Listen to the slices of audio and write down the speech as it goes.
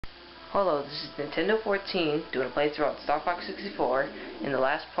Hello, this is Nintendo 14 doing a playthrough on Star Fox 64. In the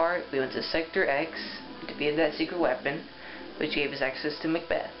last part, we went to Sector X, defeated that secret weapon, which gave us access to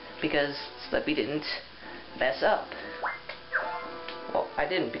Macbeth, because Slippy didn't mess up. Well, I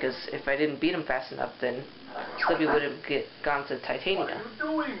didn't, because if I didn't beat him fast enough, then Slippy would have gone to Titania. What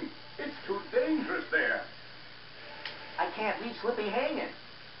are you doing? It's too dangerous there. I can't leave Slippy hanging.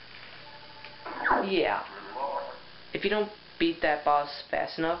 Yeah. If you don't beat that boss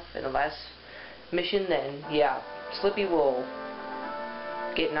fast enough in the last mission, then yeah, Slippy will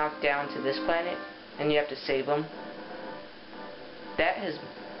get knocked down to this planet and you have to save him. That has...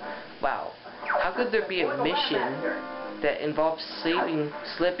 wow. How could there be a mission that involves saving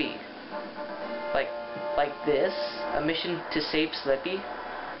Slippy? Like this? A mission to save Slippy?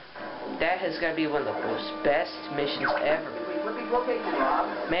 That has got to be one of the most best missions ever.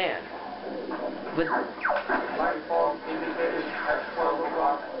 Man. With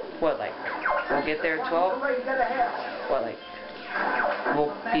what, like, we'll get there at 12? What, like,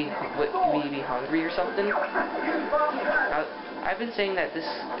 we'll be hungry or something? I've been saying that this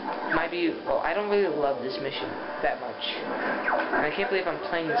might be, well, I don't really love this mission that much. And I can't believe I'm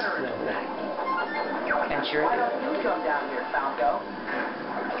playing this through. And sure I do.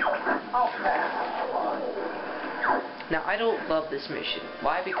 Now, I don't love this mission.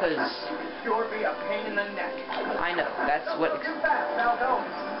 Why? Because... sure be a pain in the neck. I know, that's what...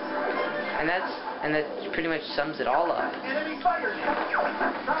 and that pretty much sums it all up.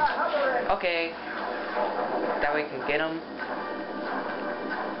 Okay. That way I can get him.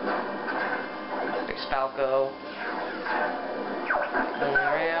 There's Falco. Rolling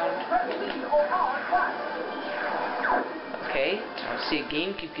around. Okay, I see a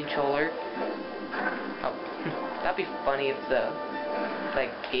GameCube controller. Oh. That'd be funny if the, like,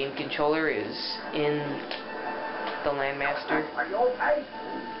 game controller is in the Landmaster. Are you okay?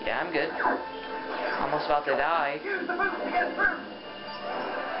 Yeah, I'm good. Almost about to die. Use the boots to get through.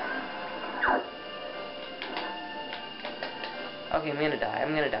 Okay, I'm gonna die.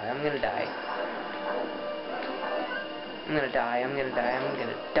 I'm gonna die. I'm gonna die. I'm gonna die. I'm gonna die. I'm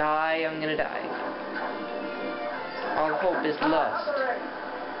gonna die. I'm gonna die. All hope is lost.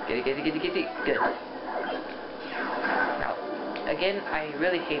 Get it. Good. Again, I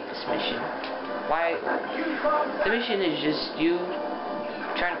really hate this mission. Why? The mission is just you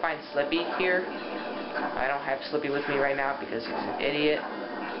trying to find Slippy here. I don't have Slippy with me right now because he's an idiot.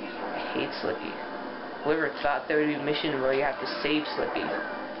 I hate Slippy. Whoever thought there would be a mission where you have to save Slippy.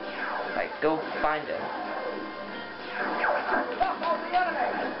 Like, go find him.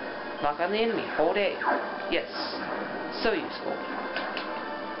 Lock on the enemy. Hold A. Yes. So useful.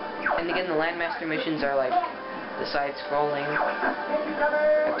 And again, the Landmaster missions are like the side-scrolling,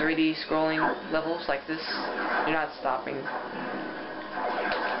 3D scrolling levels like this. You're not stopping.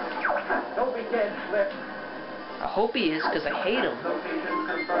 Don't be dead, Slip. I hope he is, because I hate him.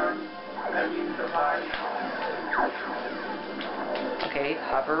 Okay,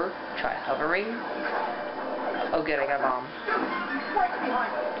 hover. Try hovering. Oh good, I got a bomb.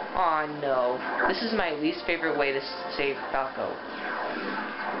 Oh no. This is my least favorite way to save Falco.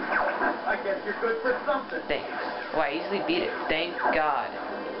 I guess you're good for something. Thanks. Well, I easily beat it. Thank God.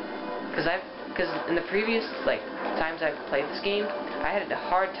 Because in the previous times I've played this game, I had a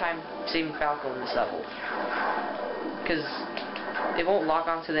hard time saving Falco in this level. Because it won't lock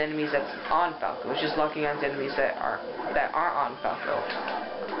onto the enemies that's on Falco. It's just locking onto enemies that aren't on Falco.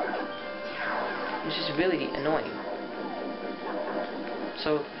 It's just really annoying.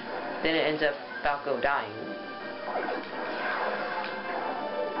 So then it ends up Falco dying.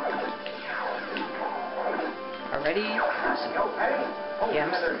 Ready? Yeah,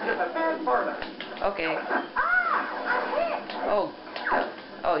 okay.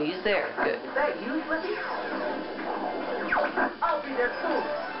 Oh, he's there. Good. Is that you, Slippy? I'll be there soon.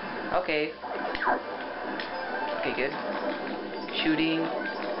 Okay. Okay, good. Shooting.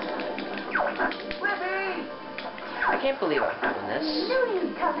 Slippy! I can't believe I'm doing this. knew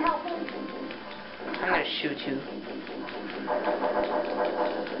you'd come helping. I'm gonna shoot you.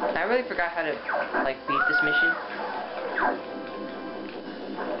 I really forgot how to, beat this mission.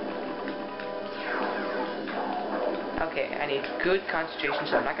 Okay, I need good concentration,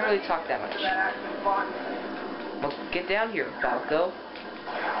 so I'm not gonna really talk that much. Well, get down here, Falco.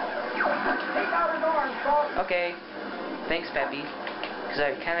 Okay. Thanks, Peppy. Because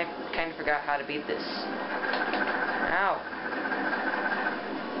I kind of forgot how to beat this. Ow.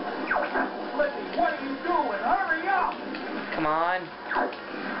 Slippy, what are you doing? Hurry up! Come on.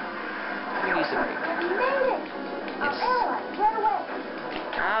 Give me some break. You made it! Yes. Airline, right away.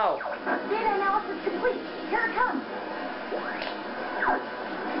 Ow. Data analysis complete. Here it comes.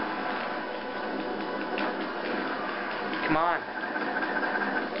 Come on.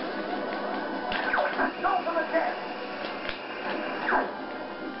 Go for the test.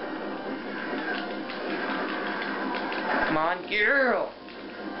 Come on, girl.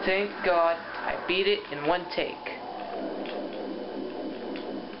 Thank God I beat it in one take.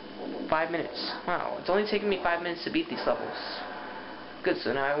 5 minutes. Wow, it's only taken me 5 minutes to beat these levels. Good,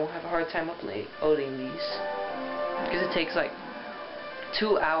 so now I won't have a hard time uploading these. Because it takes like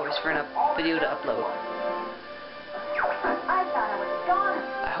 2 hours for a video to upload. I thought I was gone.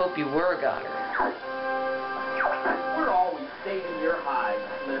 I hope you were a goner. We're always saving your hide,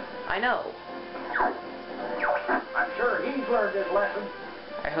 Slip. I know. I'm sure he's learned his lesson.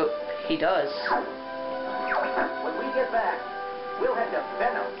 I hope he does. When we get back, we'll head to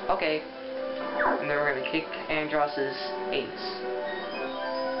Venom. Okay. And then we're gonna kick Andross's ace.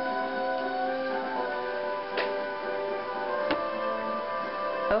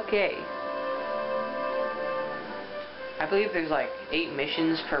 Okay. I believe there's like 8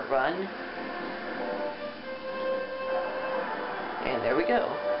 missions per run. And there we go.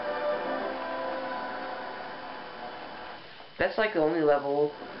 That's like the only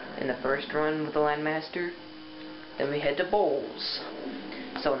level in the first run with the Landmaster. Then we head to Bowls.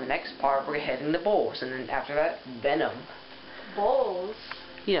 So in the next part we're heading to Bowls, and then after that, Venom. Bowls.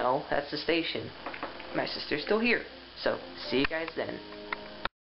 You know, that's the station. My sister's still here. So, see you guys then.